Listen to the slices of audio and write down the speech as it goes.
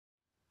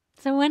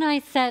So when I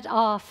set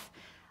off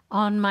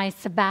on my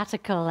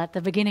sabbatical at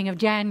the beginning of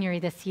January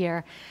this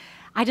year,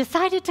 I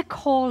decided to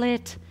call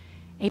it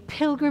a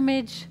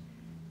pilgrimage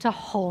to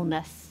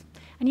wholeness.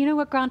 And you know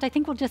what, Grant? I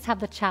think we'll just have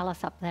the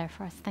chalice up there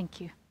for us.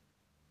 Thank you.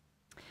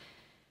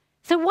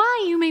 So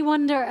why, you may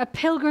wonder, a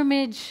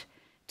pilgrimage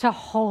to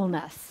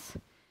wholeness?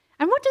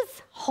 And what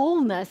does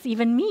wholeness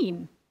even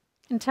mean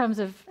in terms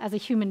of as a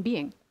human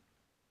being?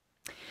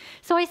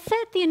 So I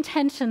set the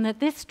intention that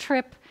this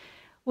trip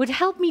would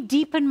help me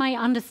deepen my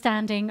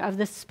understanding of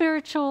the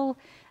spiritual,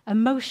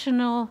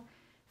 emotional,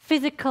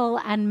 physical,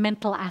 and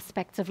mental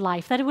aspects of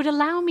life, that it would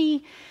allow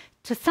me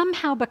to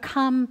somehow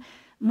become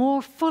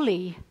more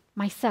fully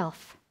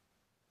myself.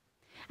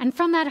 And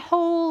from that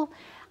whole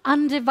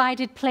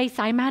undivided place,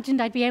 I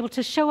imagined I'd be able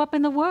to show up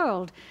in the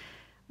world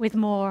with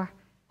more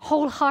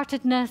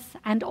wholeheartedness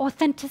and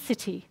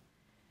authenticity,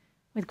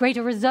 with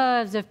greater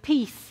reserves of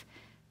peace,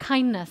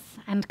 kindness,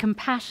 and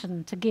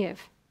compassion to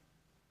give.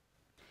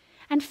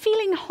 And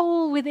feeling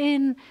whole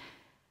within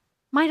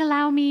might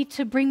allow me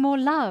to bring more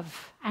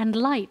love and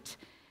light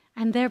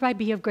and thereby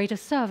be of greater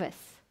service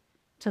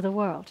to the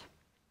world.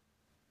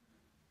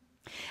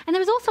 And there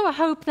was also a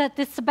hope that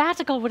this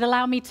sabbatical would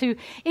allow me to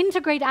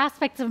integrate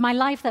aspects of my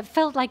life that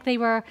felt like they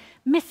were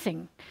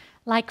missing,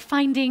 like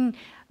finding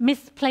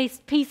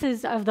misplaced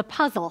pieces of the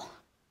puzzle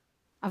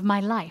of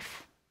my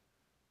life.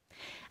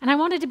 And I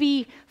wanted to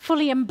be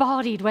fully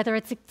embodied, whether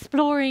it's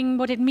exploring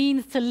what it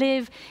means to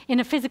live in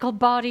a physical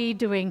body,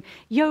 doing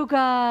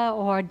yoga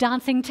or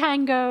dancing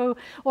tango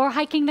or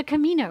hiking the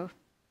Camino.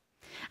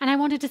 And I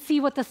wanted to see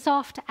what the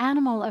soft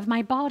animal of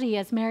my body,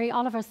 as Mary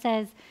Oliver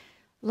says,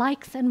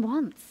 likes and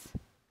wants.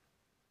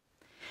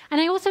 And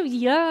I also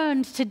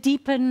yearned to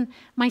deepen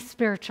my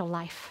spiritual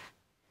life,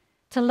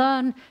 to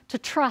learn to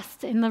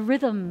trust in the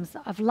rhythms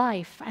of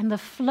life and the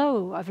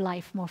flow of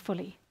life more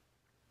fully.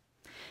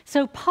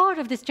 So part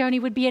of this journey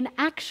would be an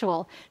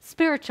actual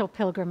spiritual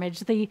pilgrimage,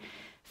 the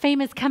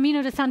famous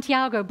Camino de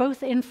Santiago,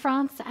 both in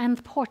France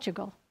and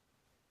Portugal.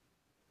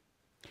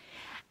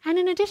 And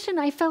in addition,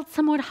 I felt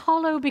somewhat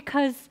hollow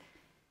because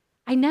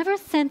I never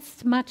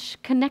sensed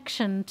much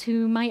connection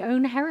to my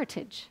own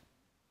heritage.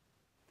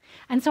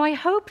 And so I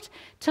hoped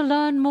to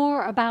learn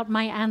more about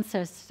my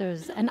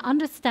ancestors and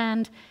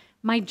understand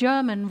my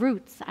German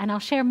roots. And I'll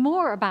share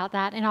more about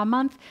that in our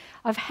month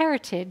of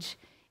heritage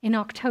in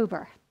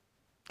October,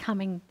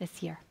 coming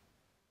this year.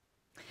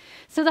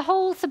 So the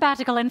whole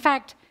sabbatical, in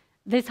fact,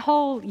 this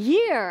whole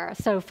year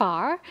so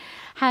far,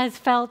 has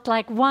felt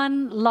like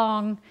one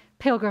long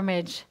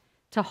pilgrimage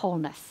to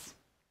wholeness.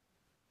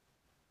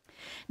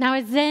 Now,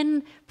 as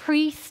Zen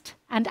priest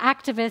and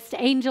activist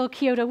Angel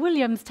Kyoto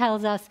Williams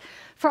tells us,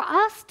 for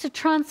us to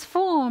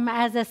transform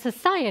as a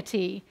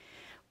society,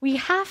 we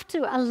have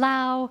to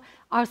allow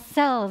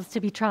ourselves to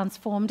be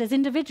transformed as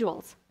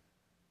individuals.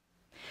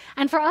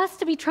 And for us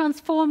to be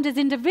transformed as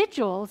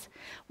individuals,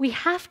 we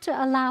have to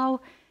allow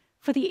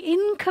for the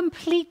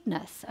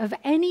incompleteness of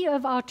any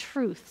of our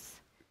truths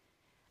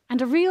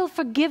and a real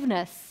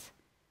forgiveness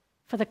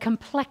for the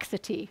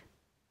complexity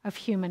of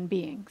human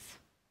beings.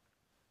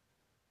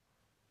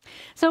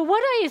 So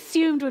what I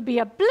assumed would be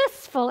a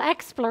blissful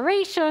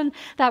exploration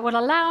that would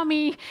allow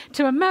me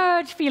to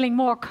emerge feeling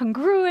more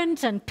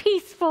congruent and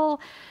peaceful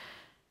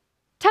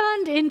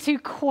turned into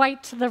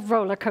quite the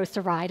roller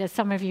coaster ride, as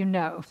some of you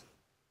know.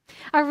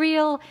 A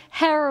real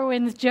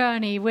heroine's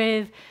journey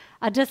with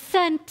a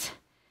descent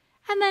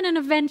and then an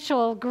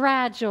eventual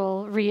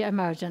gradual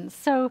re-emergence.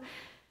 So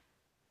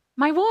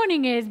my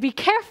warning is, be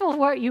careful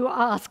what you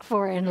ask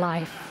for in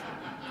life.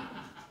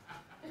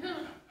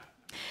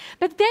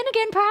 But then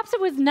again, perhaps it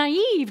was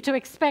naive to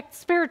expect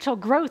spiritual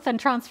growth and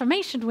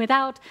transformation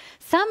without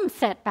some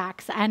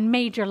setbacks and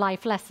major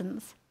life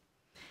lessons.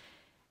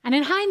 And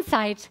in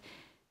hindsight,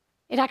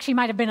 it actually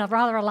might have been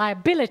rather a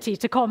liability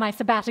to call my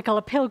sabbatical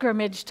a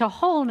pilgrimage to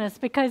wholeness,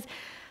 because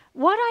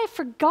what I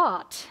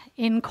forgot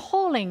in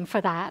calling for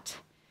that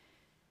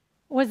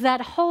was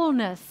that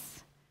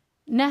wholeness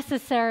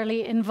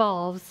necessarily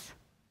involves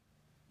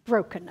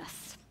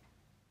brokenness.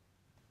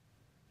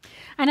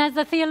 And as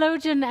the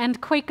theologian and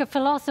Quaker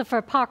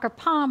philosopher Parker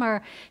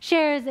Palmer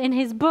shares in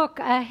his book,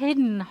 A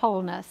Hidden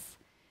Wholeness,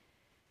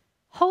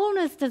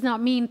 wholeness does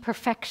not mean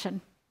perfection.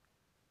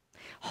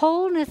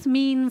 Wholeness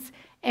means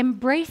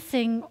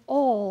embracing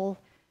all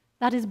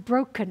that is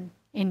broken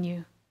in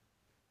you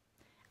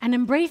and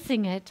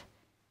embracing it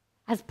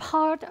as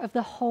part of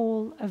the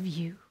whole of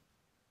you.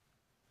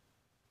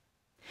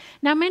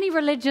 Now, many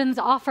religions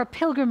offer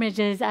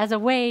pilgrimages as a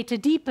way to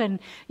deepen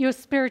your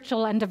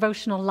spiritual and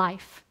devotional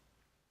life.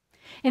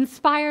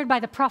 Inspired by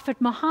the Prophet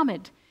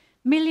Muhammad,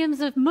 millions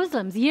of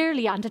Muslims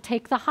yearly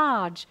undertake the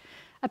Hajj,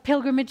 a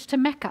pilgrimage to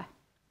Mecca.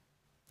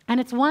 And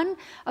it's one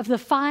of the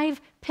 5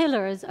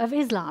 pillars of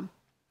Islam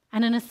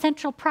and an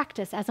essential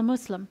practice as a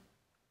Muslim.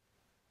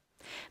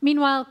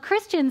 Meanwhile,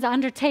 Christians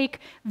undertake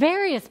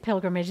various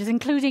pilgrimages,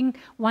 including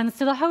ones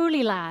to the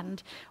Holy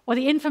Land, or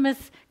the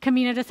infamous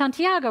Camino de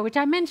Santiago, which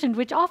I mentioned,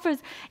 which offers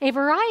a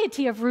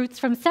variety of routes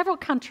from several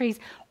countries,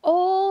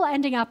 all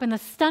ending up in the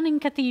stunning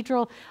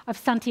cathedral of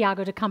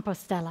Santiago de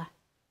Compostela.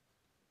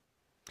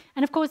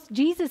 And of course,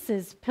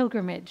 Jesus'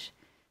 pilgrimage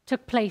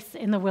took place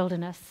in the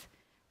wilderness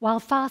while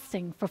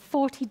fasting for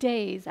 40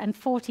 days and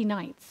 40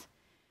 nights,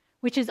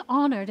 which is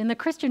honored in the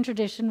Christian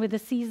tradition with the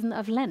season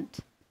of Lent.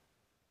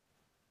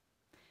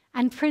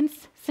 And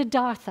Prince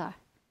Siddhartha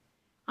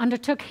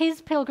undertook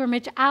his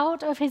pilgrimage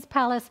out of his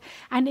palace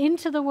and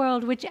into the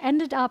world, which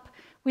ended up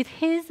with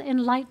his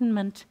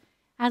enlightenment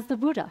as the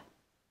Buddha.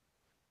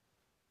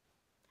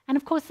 And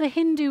of course, the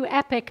Hindu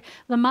epic,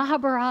 the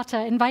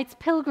Mahabharata, invites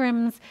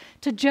pilgrims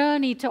to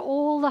journey to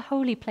all the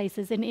holy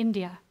places in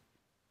India.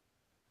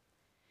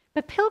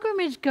 But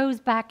pilgrimage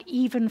goes back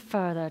even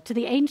further to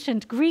the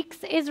ancient Greeks,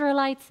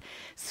 Israelites,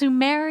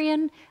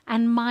 Sumerian,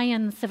 and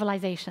Mayan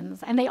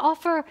civilizations. And they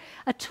offer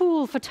a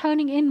tool for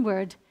turning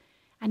inward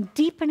and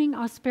deepening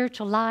our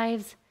spiritual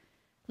lives,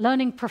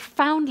 learning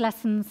profound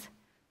lessons,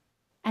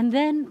 and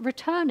then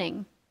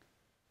returning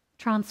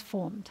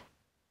transformed.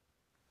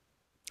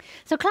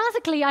 So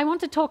classically, I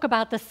want to talk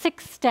about the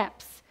 6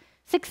 steps,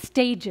 6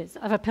 stages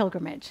of a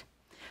pilgrimage.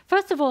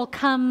 First of all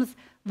comes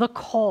the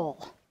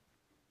call.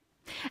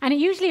 And it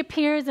usually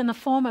appears in the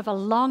form of a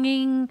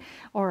longing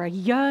or a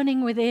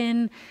yearning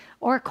within,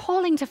 or a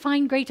calling to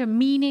find greater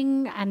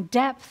meaning and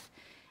depth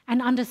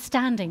and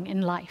understanding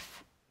in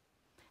life.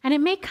 And it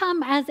may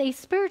come as a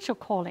spiritual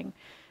calling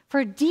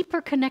for a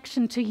deeper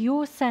connection to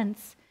your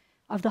sense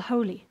of the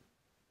holy.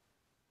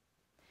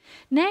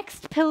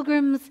 Next,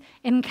 pilgrims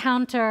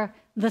encounter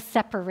the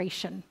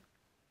separation.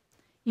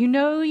 You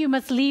know you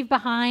must leave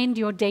behind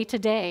your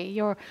day-to-day,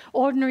 your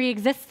ordinary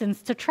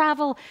existence, to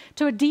travel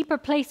to a deeper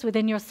place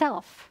within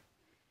yourself.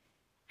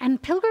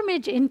 And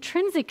pilgrimage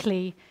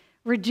intrinsically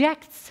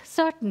rejects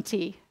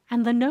certainty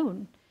and the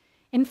known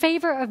in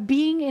favor of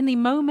being in the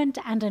moment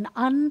and an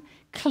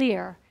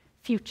unclear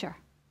future.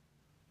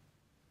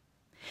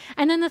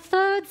 And then the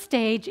third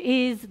stage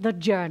is the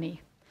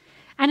journey.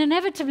 And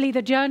inevitably,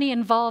 the journey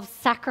involves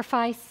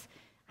sacrifice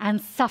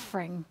and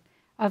suffering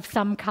of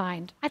some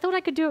kind. I thought I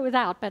could do it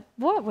without, but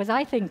what was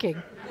I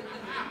thinking?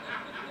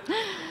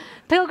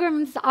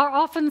 Pilgrims are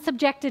often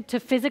subjected to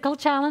physical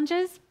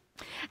challenges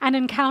and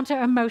encounter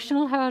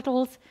emotional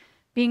hurdles,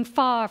 being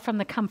far from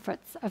the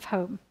comforts of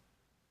home.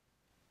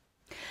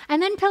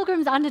 And then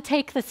pilgrims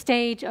undertake the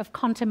stage of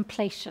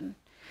contemplation.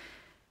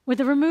 With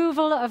the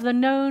removal of the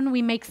known,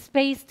 we make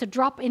space to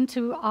drop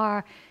into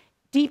our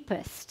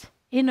deepest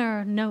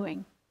inner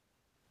knowing,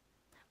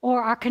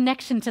 or our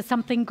connection to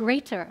something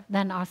greater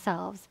than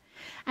ourselves.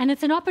 And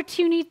it's an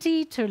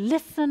opportunity to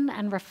listen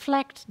and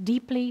reflect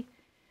deeply,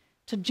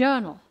 to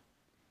journal,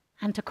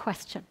 and to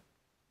question.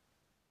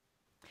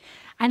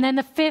 And then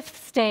the 5th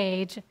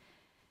stage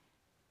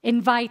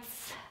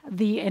invites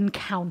the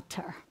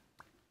encounter.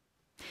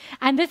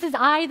 And this is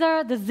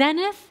either the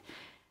zenith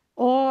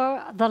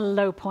or the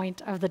low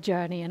point of the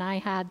journey, and I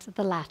had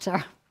the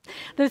latter.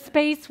 The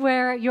space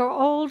where your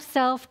old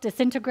self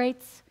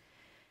disintegrates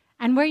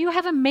and where you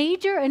have a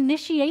major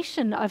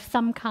initiation of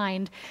some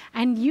kind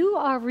and you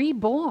are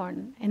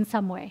reborn in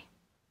some way.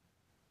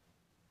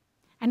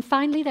 And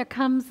finally, there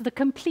comes the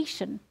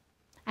completion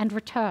and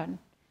return.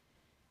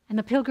 And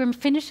the pilgrim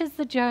finishes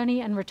the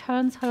journey and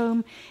returns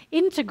home,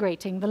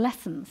 integrating the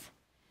lessons,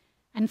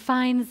 and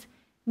finds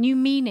new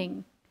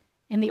meaning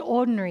in the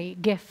ordinary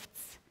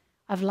gifts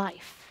of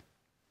life.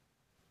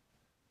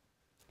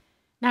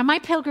 Now, my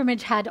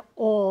pilgrimage had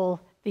all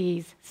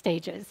these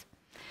stages.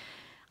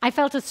 I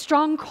felt a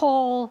strong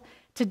call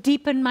to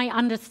deepen my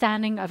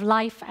understanding of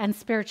life and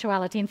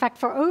spirituality. In fact,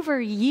 for over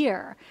a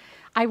year,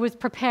 I was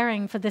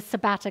preparing for this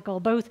sabbatical,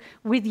 both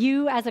with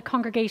you as a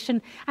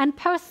congregation and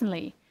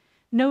personally,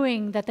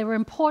 knowing that there were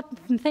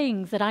important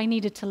things that I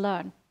needed to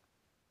learn.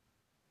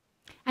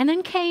 And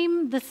then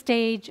came the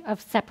stage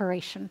of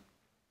separation.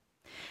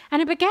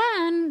 And it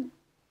began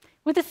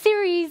with a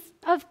series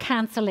of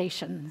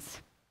cancellations.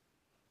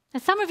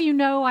 As some of you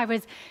know, I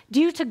was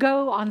due to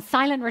go on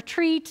silent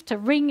retreat to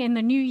ring in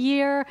the new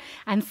year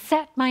and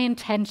set my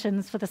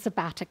intentions for the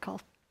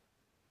sabbatical.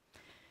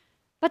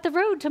 But the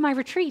road to my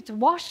retreat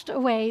washed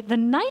away the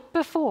night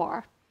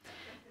before,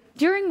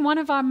 during one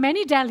of our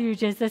many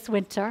deluges this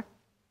winter.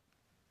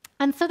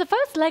 And so the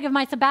first leg of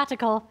my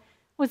sabbatical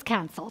was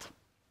canceled.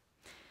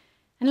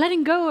 And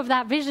letting go of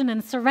that vision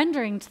and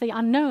surrendering to the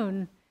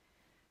unknown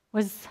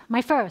was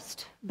my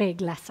first big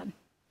lesson.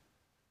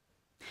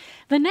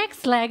 The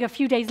next leg, a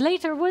few days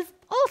later, was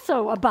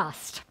also a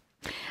bust.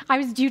 I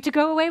was due to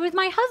go away with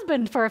my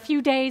husband for a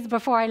few days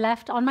before I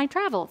left on my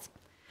travels.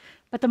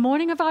 But the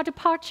morning of our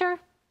departure,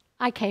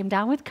 I came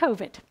down with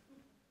COVID.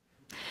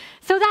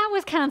 So that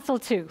was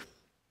canceled too.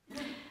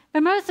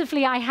 But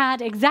mercifully, I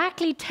had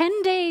exactly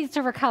 10 days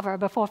to recover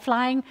before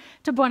flying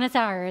to Buenos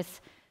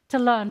Aires to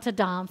learn to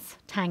dance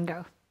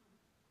tango.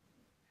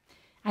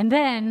 And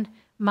then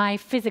my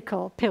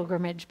physical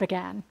pilgrimage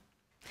began.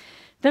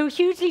 Though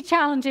hugely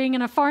challenging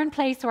in a foreign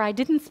place where I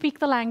didn't speak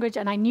the language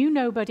and I knew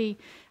nobody,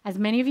 as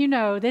many of you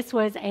know, this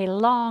was a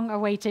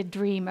long-awaited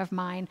dream of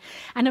mine.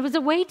 And it was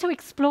a way to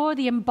explore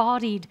the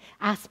embodied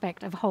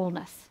aspect of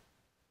wholeness.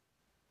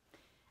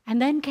 And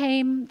then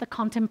came the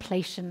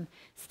contemplation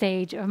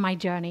stage of my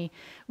journey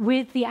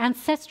with the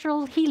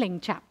ancestral healing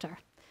chapter,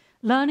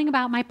 learning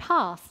about my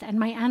past and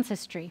my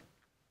ancestry.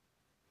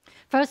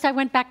 First, I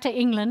went back to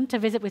England to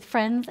visit with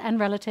friends and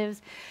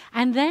relatives,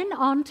 and then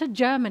on to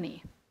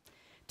Germany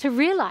to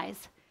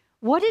realize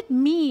what it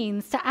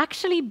means to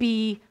actually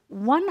be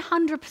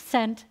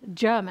 100%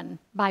 German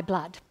by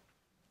blood.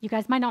 You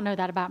guys might not know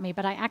that about me,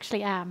 but I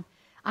actually am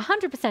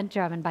 100%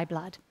 German by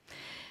blood,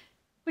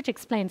 which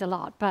explains a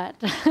lot, but...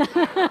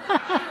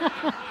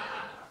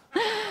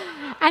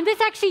 And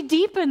this actually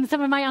deepened some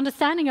of my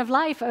understanding of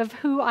life, of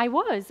who I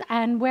was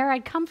and where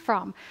I'd come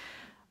from,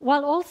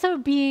 while also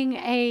being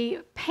a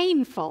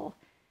painful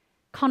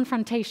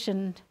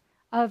confrontation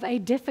of a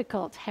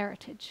difficult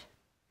heritage.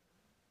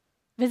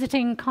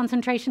 Visiting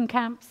concentration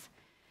camps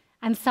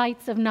and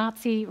sites of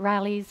Nazi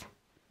rallies,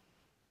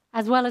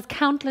 as well as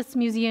countless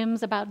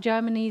museums about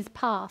Germany's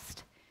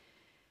past,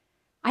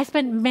 I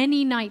spent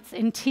many nights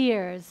in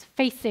tears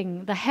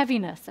facing the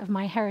heaviness of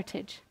my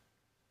heritage.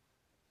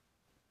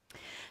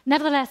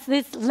 Nevertheless,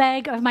 this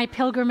leg of my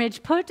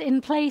pilgrimage put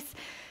in place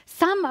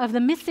some of the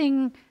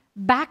missing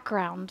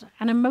background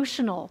and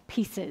emotional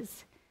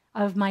pieces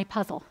of my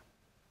puzzle.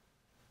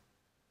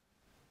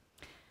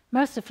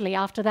 Mercifully,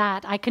 after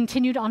that, I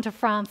continued on to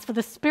France for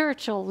the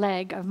spiritual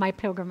leg of my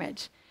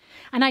pilgrimage,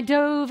 and I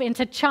dove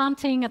into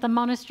chanting at the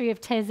monastery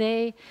of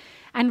Thésée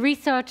and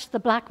researched the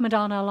Black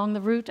Madonna along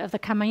the route of the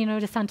Camino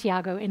de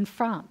Santiago in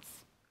France.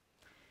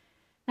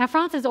 Now,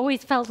 France has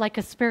always felt like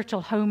a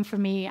spiritual home for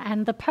me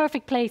and the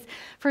perfect place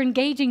for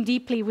engaging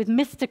deeply with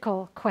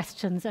mystical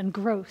questions and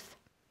growth.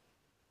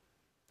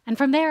 And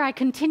from there, I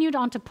continued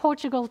on to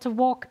Portugal to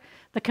walk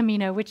the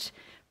Camino, which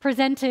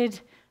presented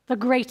the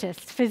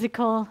greatest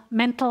physical,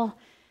 mental,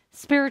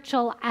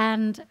 spiritual,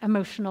 and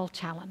emotional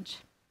challenge.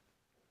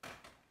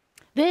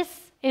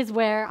 This is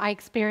where I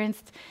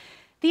experienced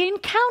the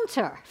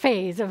encounter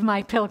phase of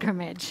my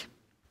pilgrimage.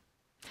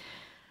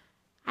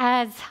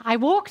 As I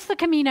walked the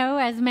Camino,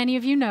 as many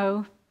of you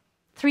know,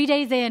 3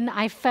 days in,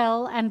 I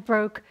fell and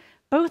broke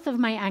both of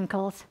my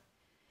ankles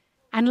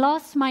and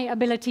lost my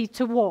ability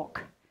to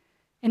walk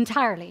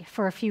entirely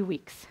for a few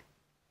weeks.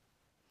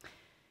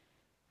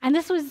 And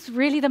this was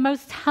really the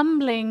most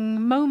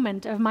humbling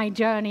moment of my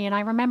journey, and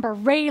I remember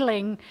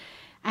railing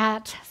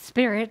at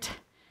Spirit,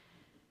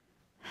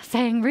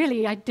 saying,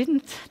 really, I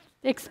didn't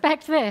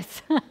expect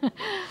this.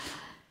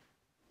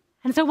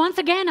 And so once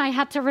again, I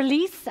had to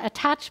release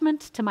attachment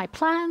to my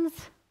plans,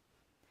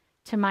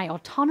 to my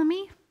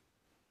autonomy,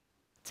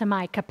 to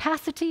my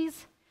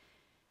capacities,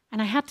 and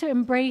I had to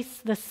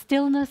embrace the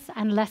stillness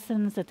and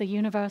lessons that the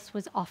universe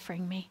was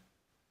offering me.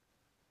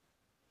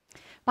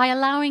 By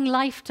allowing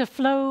life to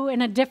flow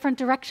in a different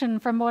direction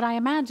from what I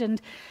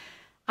imagined,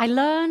 I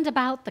learned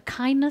about the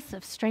kindness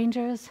of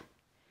strangers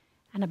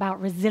and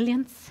about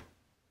resilience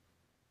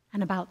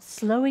and about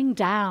slowing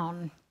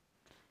down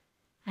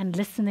and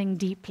listening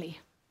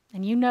deeply.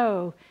 And you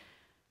know,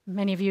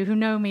 many of you who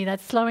know me, that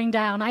slowing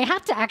down, I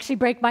had to actually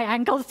break my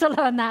ankles to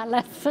learn that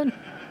lesson.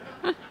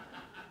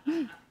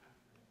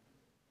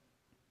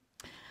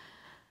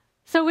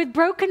 So with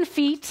broken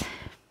feet,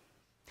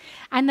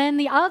 and then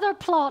the other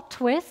plot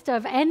twist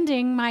of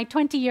ending my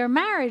 20-year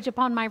marriage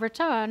upon my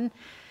return,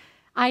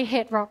 I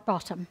hit rock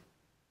bottom.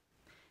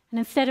 And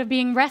instead of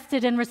being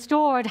rested and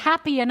restored,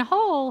 happy and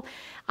whole,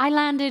 I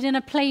landed in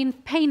a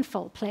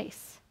painful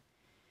place.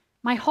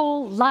 My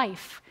whole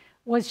life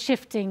was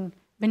shifting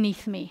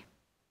beneath me.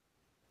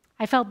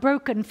 I felt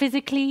broken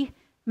physically,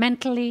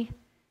 mentally,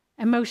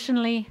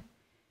 emotionally,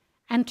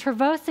 and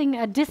traversing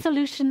a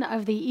dissolution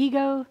of the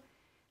ego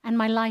and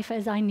my life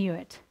as I knew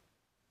it.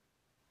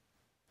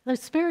 Though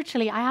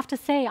spiritually, I have to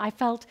say, I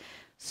felt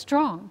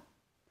strong,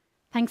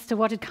 thanks to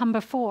what had come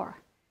before,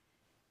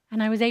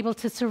 and I was able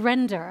to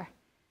surrender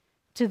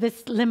to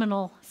this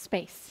liminal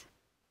space.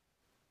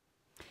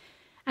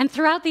 And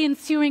throughout the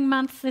ensuing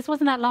months, this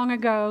wasn't that long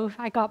ago,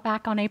 I got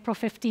back on April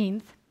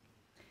 15th,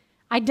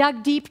 I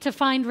dug deep to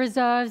find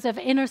reserves of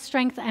inner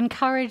strength and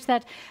courage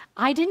that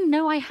I didn't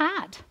know I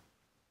had.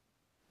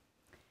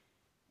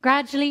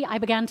 Gradually, I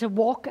began to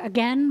walk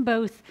again,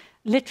 both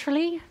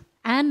literally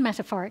and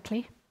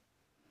metaphorically.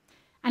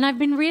 And I've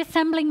been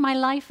reassembling my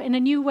life in a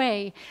new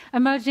way,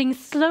 emerging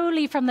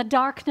slowly from the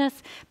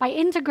darkness by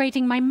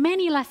integrating my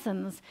many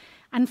lessons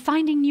and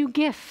finding new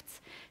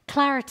gifts,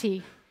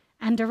 clarity,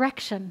 and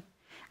direction,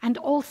 and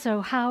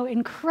also how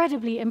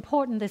incredibly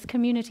important this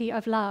community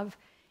of love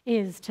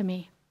is to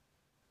me.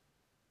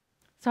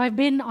 So I've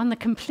been on the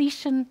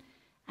completion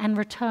and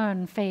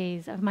return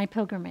phase of my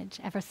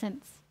pilgrimage ever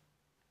since.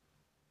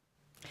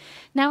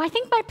 Now, I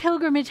think my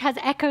pilgrimage has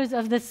echoes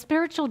of the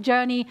spiritual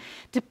journey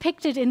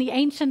depicted in the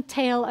ancient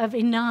tale of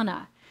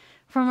Inanna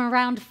from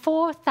around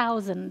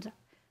 4000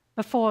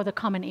 before the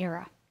Common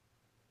Era.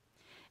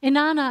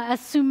 Inanna, a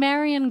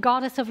Sumerian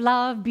goddess of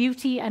love,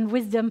 beauty, and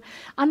wisdom,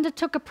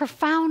 undertook a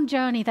profound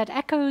journey that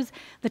echoes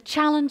the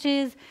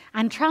challenges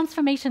and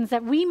transformations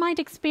that we might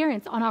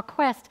experience on our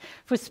quest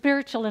for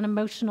spiritual and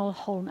emotional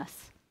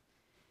wholeness.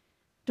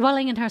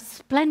 Dwelling in her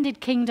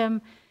splendid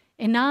kingdom,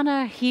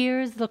 Inanna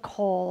hears the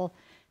call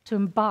to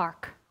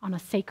embark on a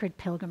sacred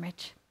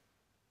pilgrimage.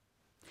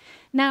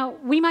 Now,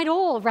 we might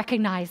all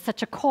recognize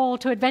such a call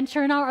to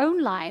adventure in our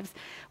own lives,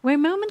 where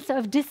moments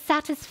of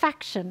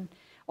dissatisfaction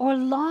or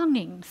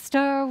longing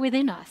stir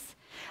within us,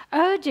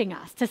 urging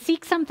us to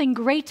seek something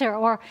greater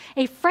or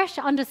a fresh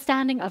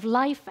understanding of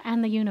life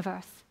and the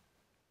universe.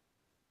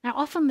 Now,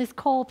 often this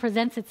call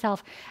presents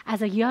itself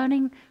as a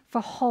yearning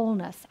for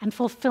wholeness and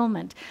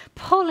fulfillment,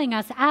 pulling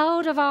us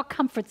out of our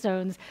comfort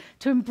zones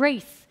to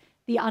embrace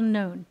the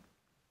unknown.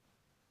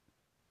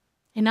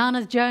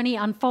 Inanna's journey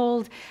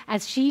unfolds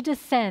as she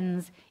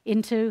descends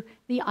into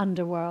the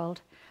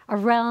underworld, a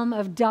realm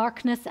of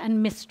darkness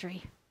and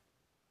mystery.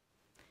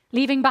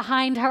 Leaving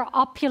behind her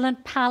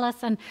opulent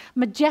palace and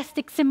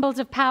majestic symbols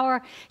of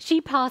power, she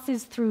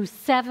passes through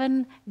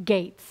 7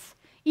 gates,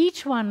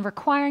 each one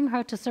requiring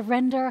her to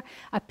surrender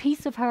a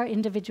piece of her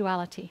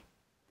individuality.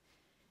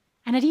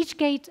 And at each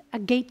gate, a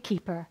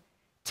gatekeeper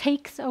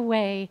takes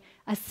away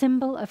a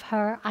symbol of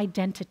her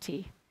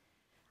identity,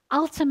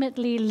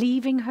 ultimately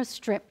leaving her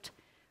stripped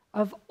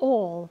of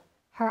all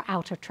her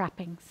outer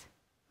trappings.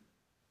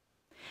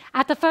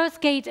 At the first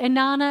gate,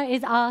 Inanna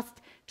is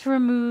asked to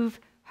remove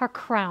her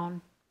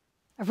crown,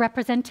 a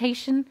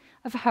representation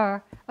of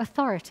her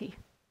authority.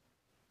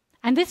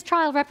 And this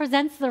trial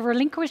represents the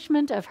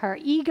relinquishment of her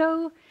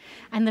ego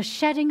and the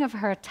shedding of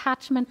her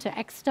attachment to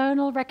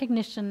external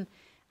recognition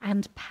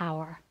and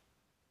power.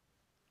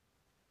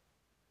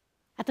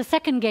 At the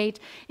second gate,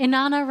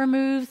 Inanna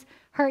removes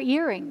her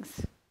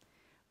earrings,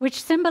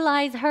 which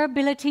symbolize her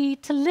ability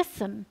to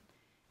listen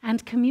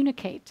and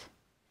communicate.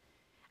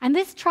 And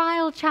this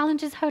trial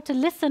challenges her to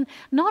listen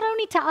not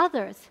only to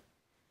others,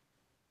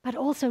 but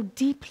also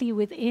deeply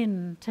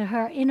within to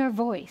her inner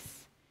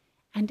voice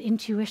and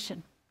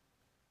intuition.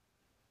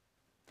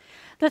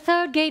 The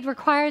third gate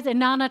requires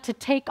Inanna to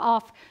take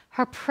off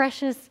her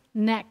precious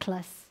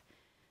necklace,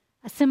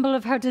 a symbol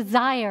of her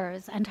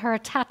desires and her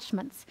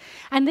attachments.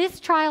 And this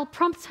trial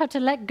prompts her to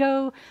let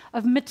go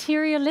of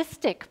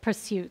materialistic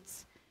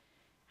pursuits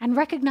and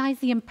recognize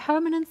the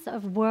impermanence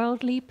of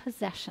worldly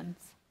possessions.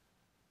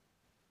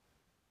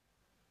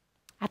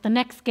 At the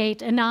next gate,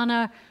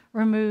 Inanna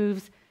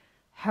removes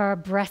her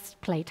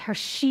breastplate, her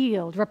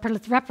shield,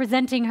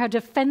 representing her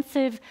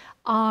defensive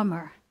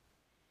armor.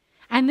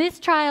 And this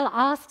trial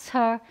asks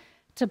her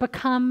to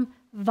become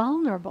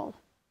vulnerable,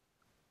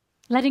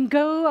 letting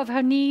go of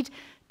her need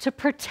to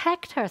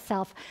protect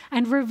herself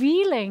and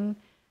revealing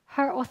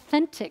her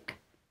authentic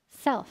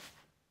self.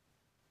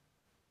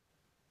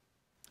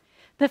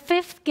 The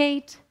fifth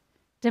gate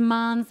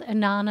demands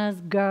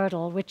Inanna's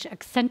girdle, which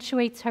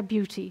accentuates her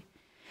beauty.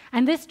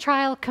 And this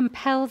trial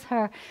compels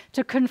her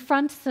to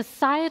confront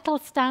societal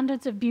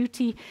standards of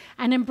beauty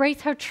and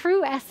embrace her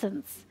true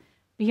essence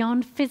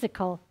beyond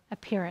physical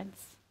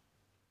appearance.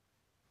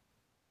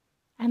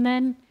 And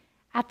then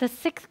at the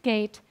sixth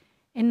gate,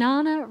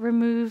 Inanna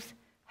removes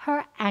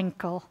her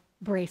ankle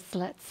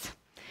bracelets,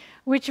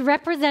 which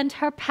represent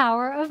her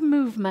power of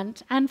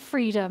movement and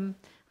freedom.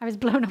 I was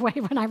blown away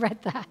when I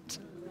read that.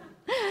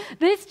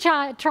 This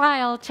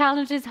trial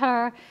challenges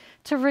her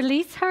to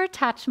release her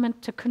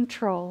attachment to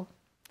control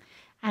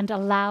and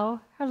allow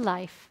her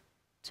life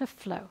to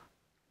flow.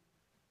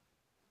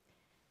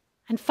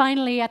 And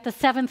finally, at the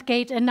seventh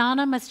gate,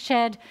 Inanna must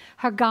shed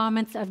her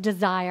garments of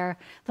desire,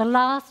 the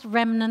last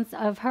remnants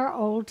of her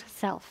old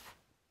self.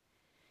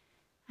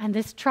 And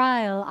this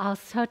trial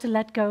asks her to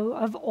let go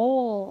of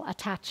all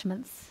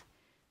attachments,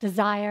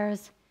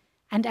 desires,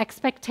 and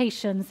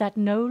expectations that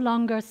no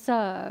longer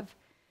serve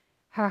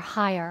her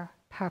higher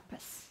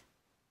purpose.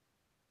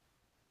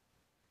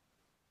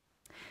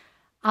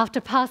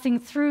 After passing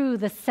through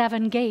the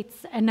 7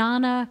 gates,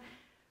 Inanna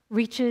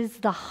reaches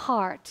the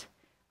heart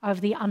of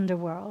the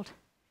underworld,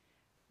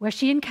 where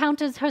she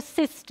encounters her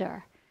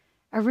sister,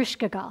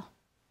 Ereshkigal,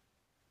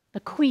 the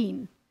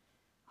queen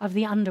of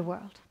the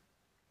underworld.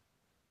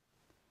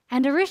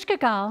 And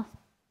Ereshkigal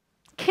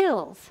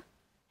kills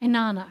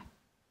Inanna,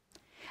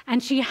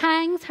 and she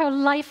hangs her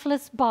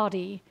lifeless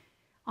body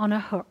on a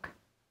hook.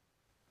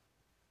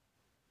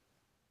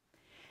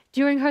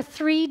 During her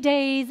 3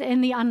 days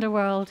in the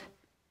underworld,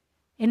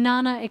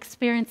 Inanna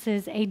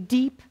experiences a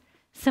deep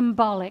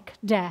symbolic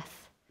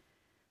death,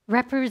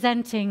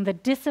 representing the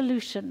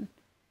dissolution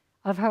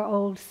of her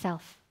old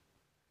self.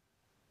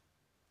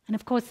 And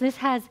of course, this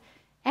has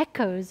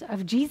echoes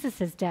of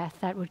Jesus' death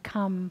that would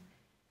come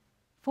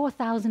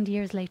 4,000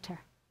 years later.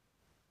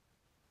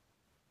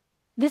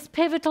 This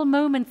pivotal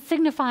moment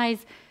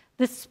signifies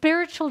the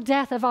spiritual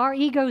death of our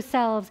ego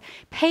selves,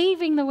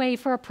 paving the way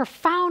for a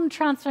profound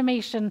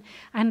transformation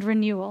and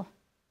renewal.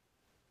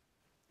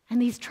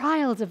 And these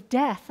trials of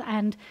death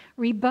and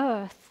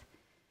rebirth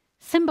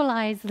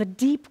symbolize the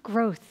deep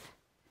growth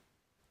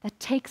that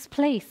takes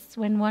place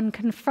when one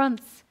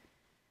confronts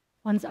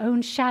one's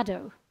own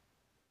shadow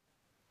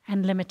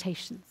and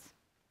limitations.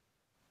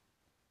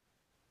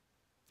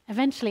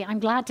 Eventually, I'm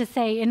glad to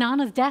say,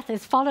 Inanna's death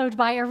is followed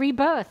by a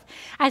rebirth,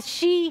 as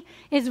she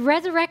is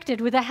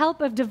resurrected with the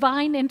help of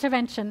divine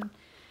intervention.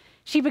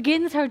 She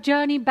begins her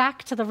journey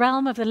back to the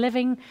realm of the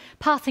living,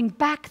 passing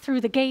back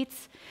through the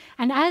gates.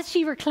 And as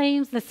she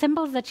reclaims the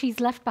symbols that she's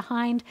left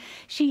behind,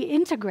 she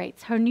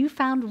integrates her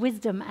newfound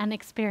wisdom and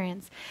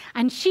experience.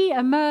 And she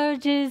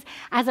emerges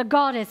as a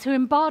goddess who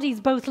embodies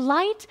both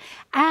light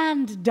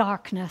and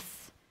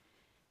darkness,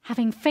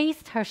 having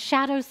faced her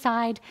shadow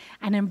side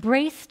and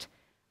embraced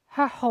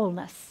her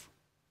wholeness.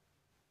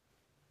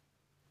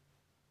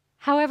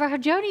 However, her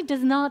journey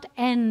does not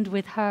end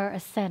with her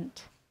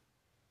ascent.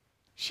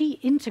 She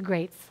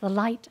integrates the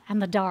light and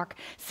the dark,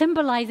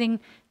 symbolizing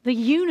the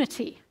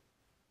unity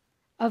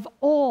of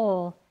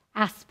all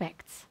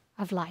aspects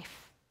of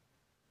life.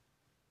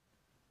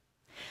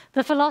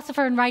 The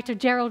philosopher and writer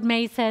Gerald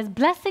May says,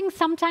 blessings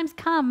sometimes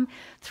come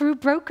through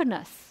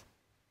brokenness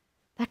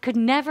that could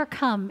never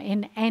come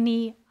in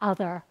any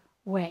other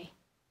way.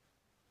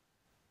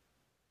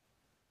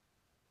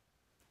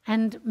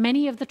 And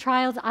many of the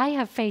trials I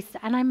have faced,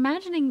 and I'm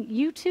imagining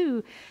you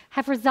too,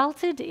 have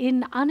resulted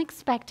in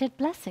unexpected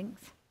blessings.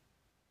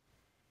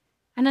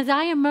 And as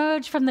I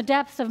emerge from the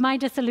depths of my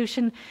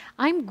dissolution,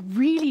 I'm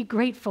really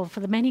grateful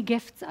for the many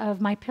gifts of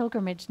my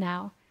pilgrimage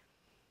now.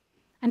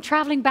 And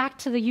traveling back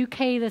to the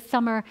UK this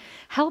summer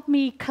helped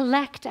me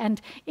collect and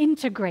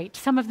integrate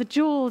some of the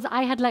jewels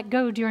I had let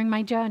go during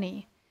my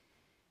journey.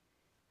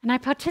 And I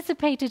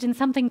participated in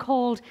something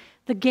called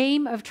the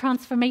Game of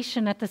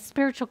Transformation at the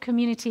spiritual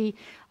community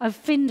of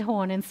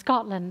Findhorn in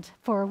Scotland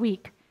for a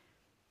week.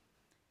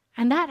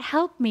 And that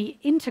helped me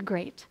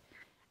integrate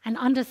and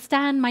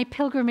understand my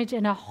pilgrimage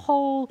in a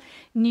whole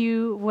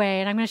new way.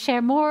 And I'm going to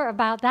share more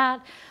about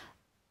that,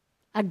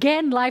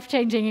 again,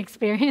 life-changing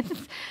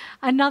experience,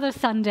 another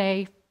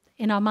Sunday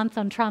in our month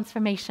on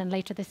transformation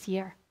later this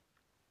year.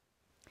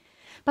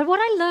 But what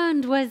I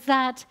learned was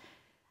that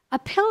a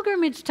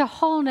pilgrimage to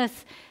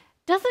wholeness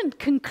doesn't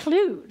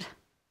conclude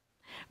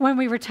when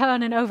we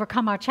return and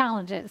overcome our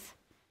challenges.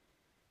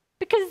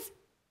 Because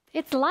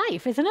it's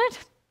life, isn't it?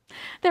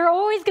 There are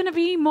always going to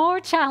be more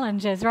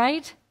challenges,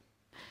 right?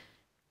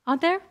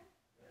 Aren't there?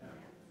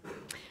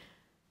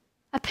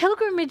 A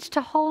pilgrimage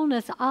to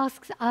wholeness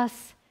asks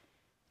us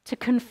to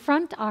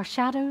confront our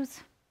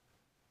shadows,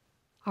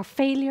 our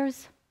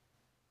failures,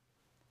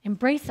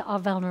 embrace our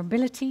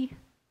vulnerability,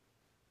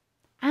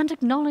 and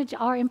acknowledge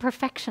our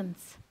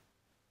imperfections.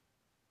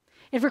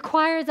 It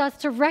requires us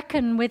to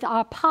reckon with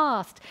our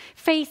past,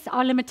 face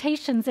our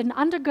limitations, and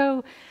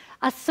undergo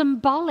a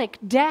symbolic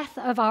death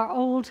of our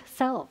old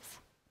selves.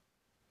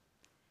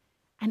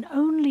 And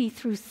only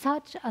through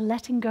such a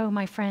letting go,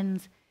 my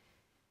friends,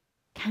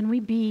 can we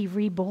be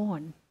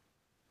reborn,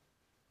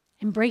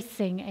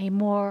 embracing a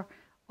more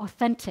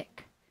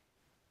authentic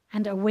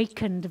and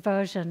awakened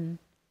version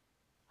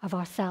of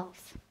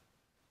ourselves.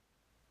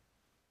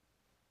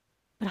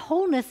 But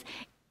wholeness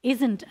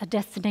isn't a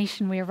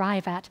destination we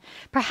arrive at.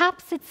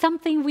 Perhaps it's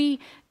something we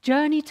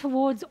journey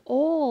towards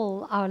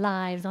all our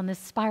lives on this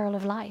spiral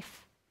of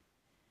life.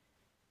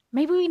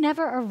 Maybe we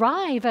never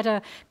arrive at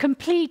a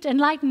complete,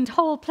 enlightened,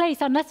 whole place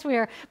unless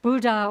we're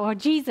Buddha or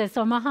Jesus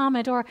or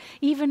Muhammad or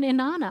even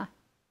Inanna.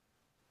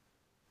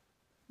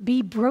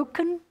 Be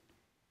broken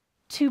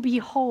to be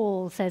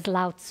whole, says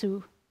Lao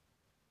Tzu.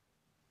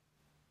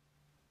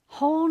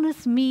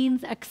 Wholeness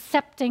means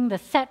accepting the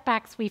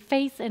setbacks we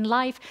face in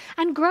life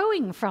and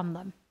growing from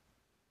them.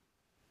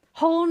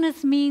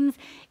 Wholeness means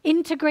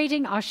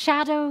integrating our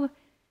shadow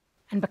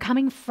and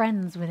becoming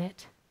friends with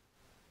it.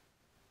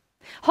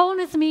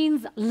 Wholeness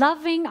means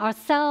loving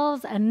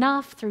ourselves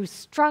enough through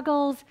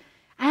struggles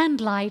and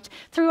light,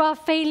 through our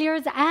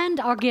failures and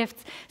our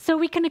gifts, so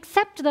we can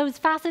accept those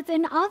facets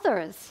in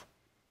others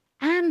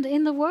and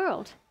in the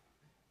world.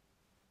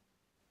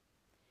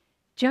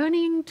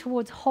 Journeying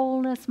towards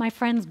wholeness, my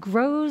friends,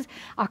 grows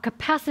our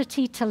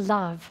capacity to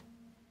love,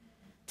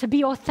 to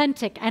be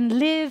authentic and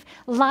live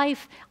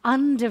life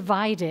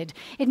undivided.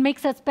 It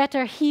makes us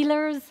better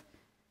healers,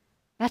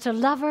 better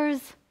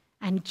lovers,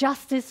 and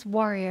justice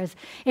warriors.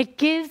 It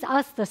gives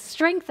us the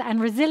strength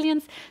and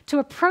resilience to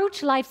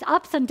approach life's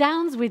ups and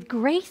downs with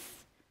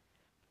grace,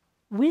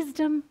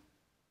 wisdom,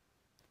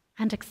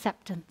 and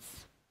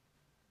acceptance.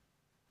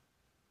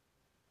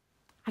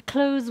 I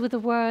close with the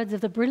words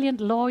of the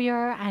brilliant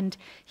lawyer and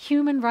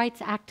human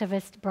rights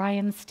activist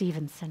Brian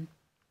Stevenson.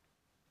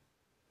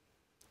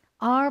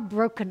 Our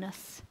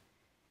brokenness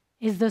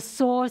is the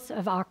source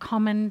of our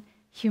common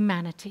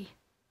humanity,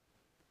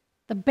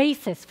 the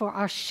basis for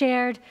our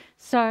shared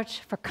search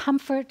for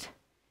comfort,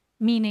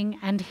 meaning,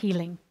 and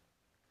healing.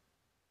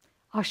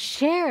 Our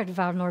shared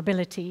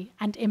vulnerability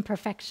and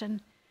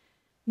imperfection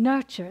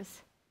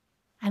nurtures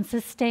and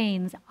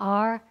sustains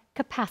our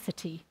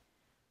capacity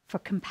for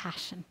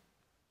compassion.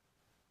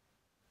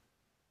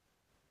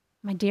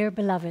 My dear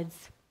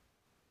beloveds,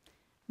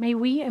 may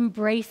we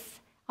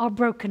embrace our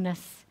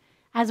brokenness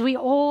as we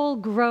all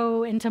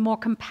grow into more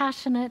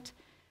compassionate,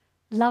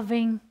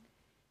 loving,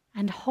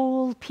 and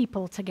whole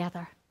people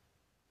together.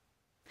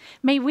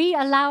 May we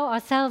allow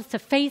ourselves to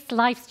face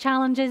life's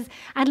challenges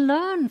and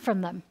learn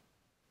from them.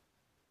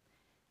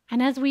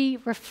 And as we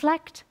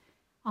reflect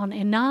on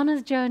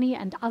Inanna's journey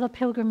and other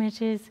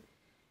pilgrimages,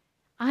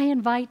 I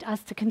invite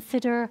us to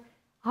consider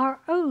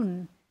our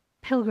own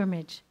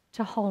pilgrimage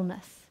to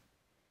wholeness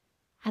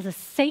as a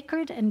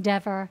sacred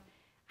endeavor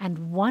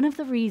and one of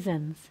the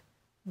reasons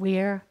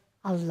we're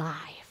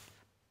alive.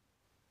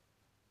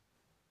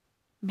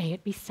 May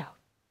it be so.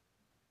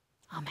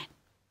 Amen.